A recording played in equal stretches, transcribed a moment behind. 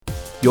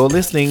You're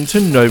listening to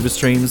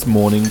NovaStream's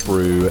Morning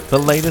Brew, the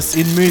latest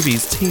in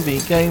movies,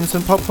 TV, games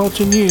and pop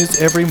culture news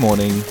every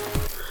morning.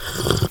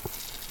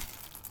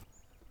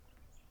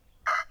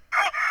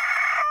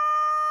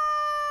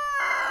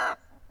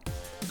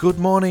 Good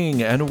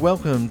morning and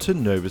welcome to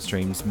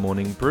NovaStream's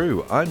Morning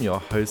Brew. I'm your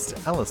host,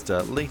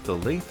 Alistair Lethal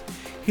Leith,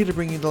 here to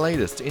bring you the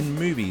latest in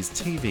movies,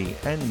 TV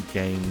and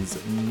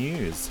games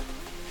news.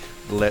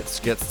 Let's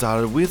get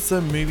started with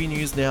some movie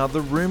news now.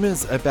 The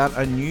rumours about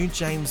a new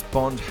James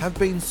Bond have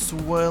been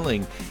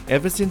swirling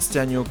ever since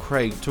Daniel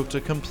Craig took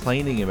to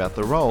complaining about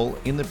the role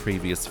in the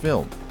previous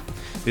film.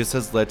 This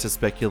has led to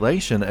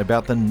speculation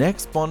about the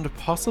next Bond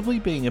possibly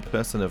being a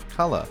person of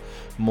colour,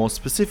 more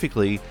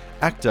specifically,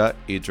 actor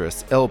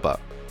Idris Elba.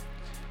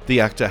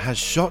 The actor has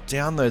shot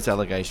down those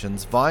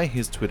allegations via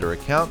his Twitter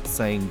account,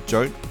 saying,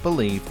 "Don't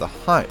believe the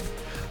hype."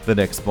 The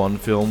next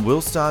Bond film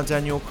will star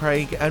Daniel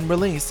Craig and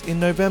release in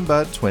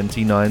November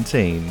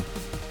 2019.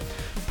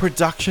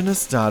 Production has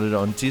started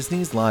on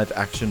Disney's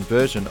live-action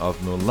version of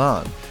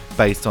Mulan.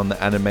 Based on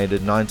the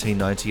animated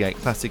 1998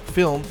 classic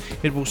film,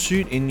 it will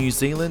shoot in New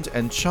Zealand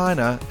and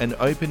China and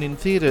open in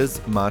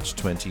theatres March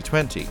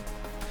 2020.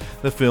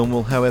 The film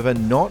will, however,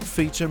 not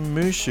feature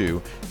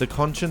Mushu, the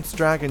Conscience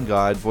Dragon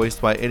guide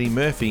voiced by Eddie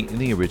Murphy in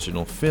the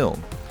original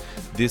film.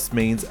 This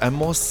means a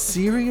more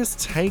serious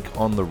take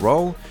on the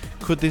role.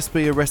 Could this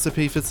be a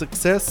recipe for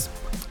success?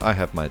 I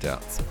have my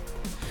doubts.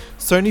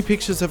 Sony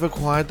Pictures have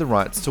acquired the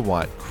rights to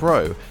White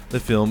Crow. The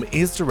film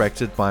is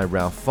directed by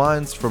Ralph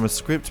Fiennes from a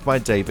script by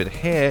David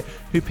Hare,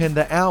 who penned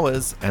The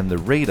Hours and The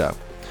Reader.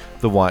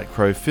 The White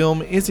Crow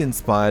film is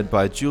inspired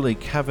by Julie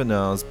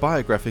Kavanagh's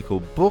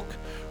biographical book,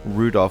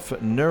 Rudolf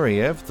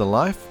Nureyev, The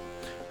Life.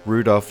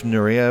 Rudolf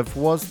Nureyev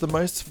was the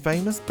most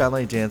famous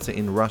ballet dancer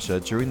in Russia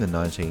during the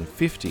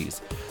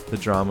 1950s. The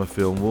drama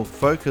film will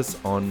focus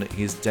on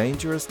his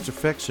dangerous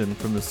defection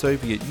from the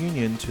Soviet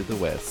Union to the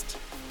West.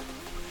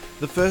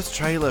 The first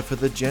trailer for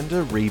the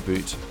gender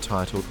reboot,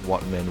 titled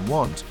What Men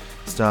Want,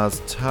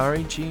 stars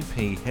Tari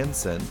G.P.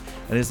 Henson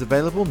and is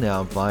available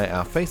now via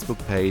our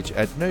Facebook page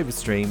at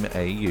NovaStream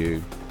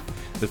AU.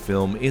 The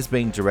film is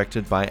being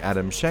directed by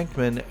Adam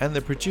Shankman and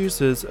the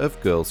producers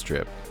of Girls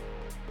Trip.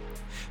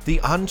 The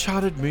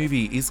Uncharted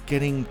movie is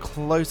getting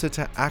closer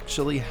to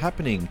actually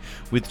happening,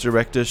 with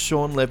director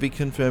Sean Levy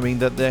confirming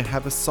that they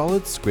have a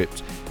solid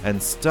script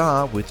and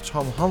star with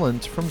Tom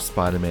Holland from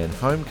Spider-Man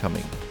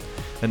Homecoming.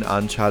 An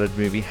Uncharted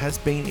movie has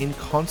been in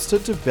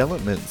constant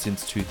development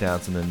since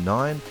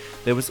 2009.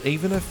 There was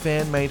even a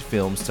fan-made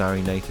film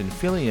starring Nathan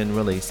Fillion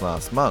released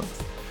last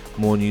month.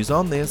 More news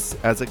on this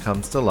as it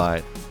comes to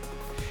light.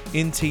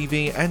 In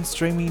TV and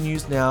streaming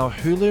news now,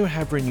 Hulu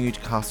have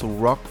renewed Castle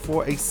Rock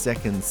for a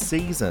second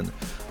season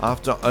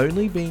after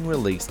only being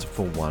released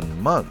for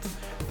 1 month.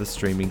 The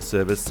streaming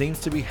service seems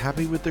to be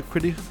happy with the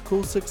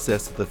critical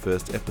success of the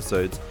first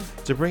episodes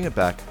to bring it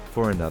back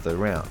for another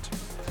round.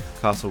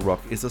 Castle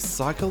Rock is a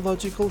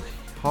psychological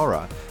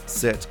horror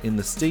set in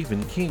the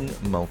Stephen King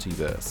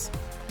multiverse.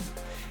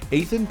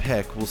 Ethan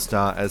Peck will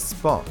star as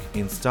Spock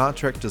in Star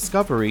Trek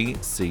Discovery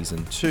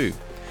Season 2.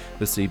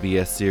 The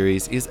CBS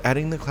series is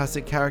adding the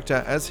classic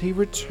character as he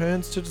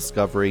returns to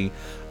Discovery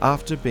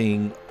after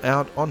being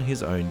out on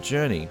his own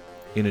journey.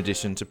 In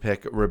addition to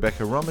Peck,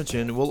 Rebecca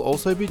Romijn will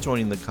also be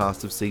joining the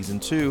cast of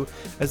Season 2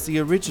 as the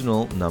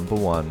original number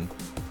 1.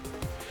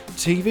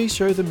 TV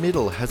show The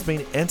Middle has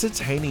been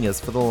entertaining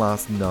us for the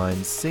last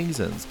 9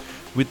 seasons.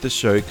 With the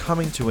show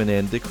coming to an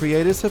end, the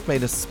creators have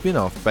made a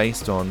spin-off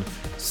based on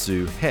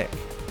Sue Heck.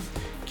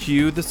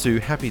 Cue the Sue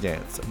Happy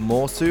Dance.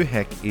 More Sue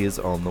Heck is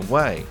on the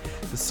way.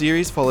 The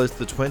series follows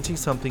the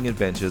 20-something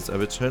adventures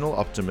of eternal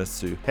optimist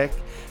Sue Heck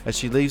as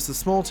she leaves the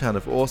small town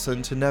of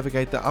Orson to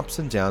navigate the ups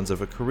and downs of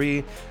her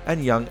career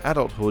and young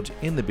adulthood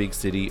in the big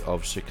city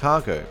of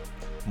Chicago.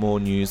 More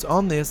news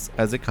on this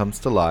as it comes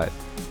to light.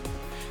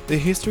 The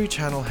History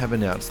Channel have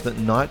announced that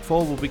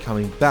Nightfall will be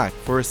coming back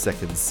for a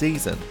second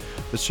season.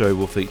 The show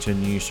will feature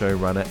new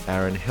showrunner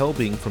Aaron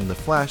Helbing from The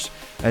Flash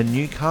and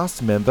new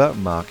cast member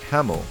Mark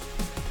Hamill.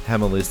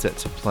 Hamill is set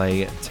to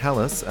play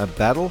Talus, a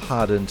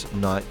battle-hardened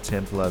Knight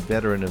Templar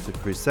veteran of the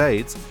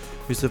Crusades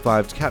who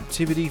survived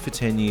captivity for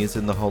 10 years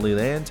in the Holy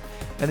Land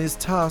and is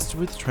tasked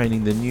with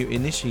training the new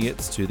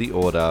initiates to the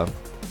Order.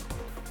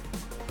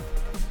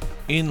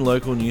 In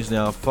local news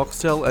now,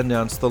 Foxtel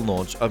announced the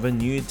launch of a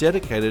new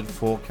dedicated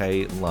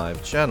 4K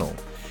live channel,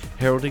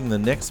 heralding the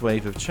next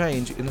wave of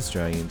change in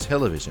Australian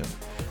television.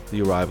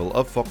 The arrival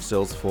of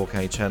Foxtel's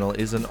 4K channel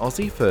is an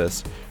Aussie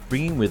first,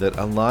 bringing with it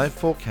a live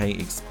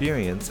 4K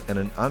experience and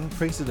an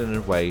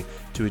unprecedented way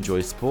to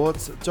enjoy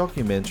sports,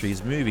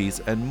 documentaries, movies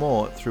and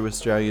more through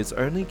Australia's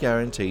only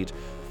guaranteed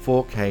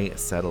 4K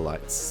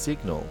satellite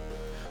signal.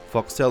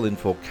 Foxtel in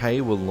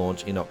 4K will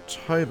launch in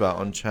October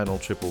on channel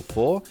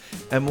 444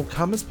 and will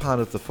come as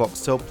part of the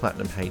Foxtel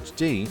Platinum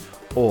HD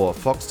or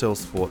Foxtel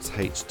Sports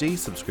HD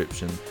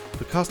subscription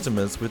for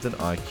customers with an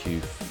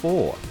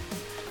iQ4.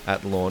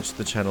 At launch,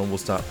 the channel will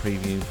start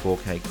previewing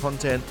 4K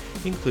content,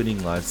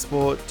 including live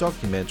sport,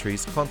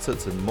 documentaries,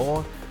 concerts and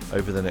more,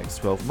 Over the next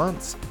 12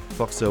 months,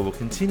 Foxtel will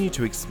continue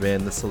to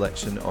expand the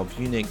selection of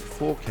unique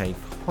 4K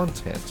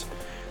content.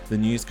 The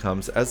news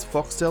comes as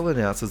Foxtel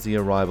announces the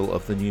arrival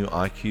of the new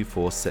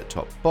iQ4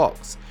 set-top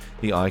box.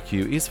 The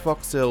iQ is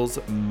Foxtel's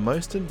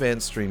most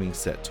advanced streaming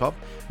set-top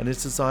and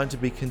is designed to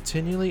be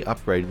continually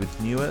upgraded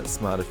with newer,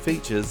 smarter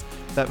features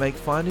that make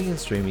finding and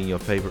streaming your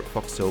favourite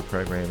Foxtel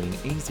programming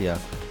easier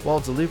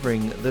while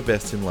delivering the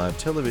best in live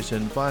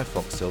television via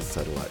Foxtel's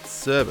satellite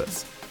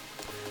service.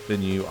 The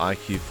new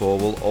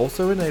iQ4 will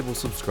also enable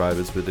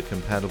subscribers with a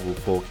compatible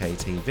 4K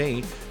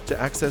TV to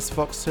access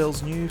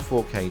Foxtel's new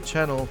 4K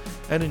channel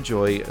and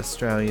enjoy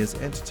Australia's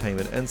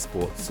entertainment and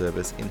sports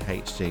service in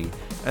HD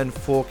and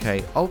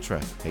 4K Ultra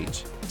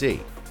HD.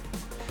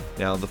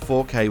 Now, the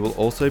 4K will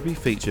also be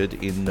featured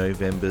in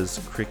November's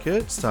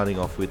cricket, starting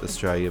off with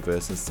Australia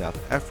versus South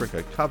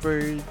Africa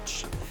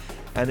coverage.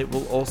 And it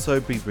will also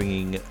be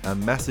bringing a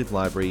massive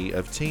library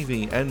of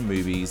TV and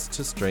movies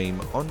to stream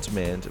on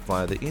demand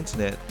via the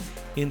internet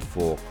in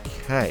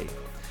 4K.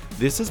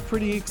 This is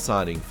pretty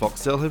exciting.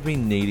 Foxtel have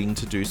been needing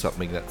to do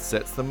something that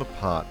sets them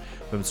apart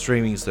from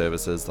streaming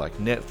services like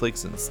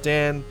Netflix and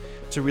Stan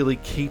to really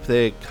keep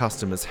their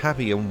customers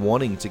happy and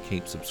wanting to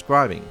keep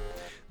subscribing.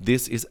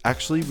 This is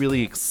actually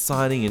really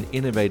exciting and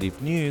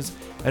innovative news,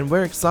 and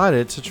we're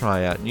excited to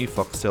try out new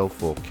Foxtel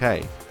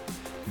 4K.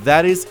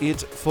 That is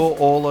it for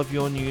all of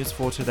your news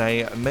for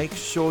today. Make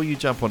sure you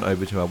jump on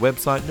over to our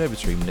website,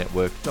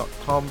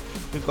 novastreamnetwork.com.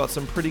 We've got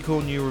some pretty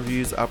cool new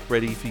reviews up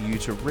ready for you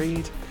to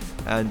read.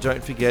 And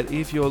don't forget,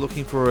 if you're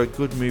looking for a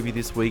good movie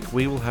this week,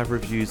 we will have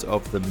reviews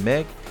of The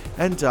Meg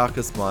and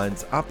Darkest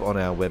Minds up on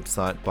our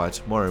website by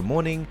tomorrow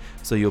morning,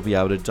 so you'll be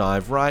able to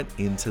dive right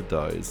into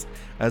those.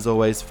 As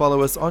always,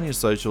 follow us on your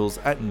socials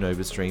at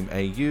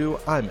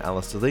NovaStreamAU. I'm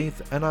Alistair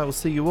Leith, and I will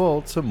see you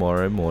all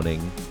tomorrow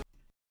morning.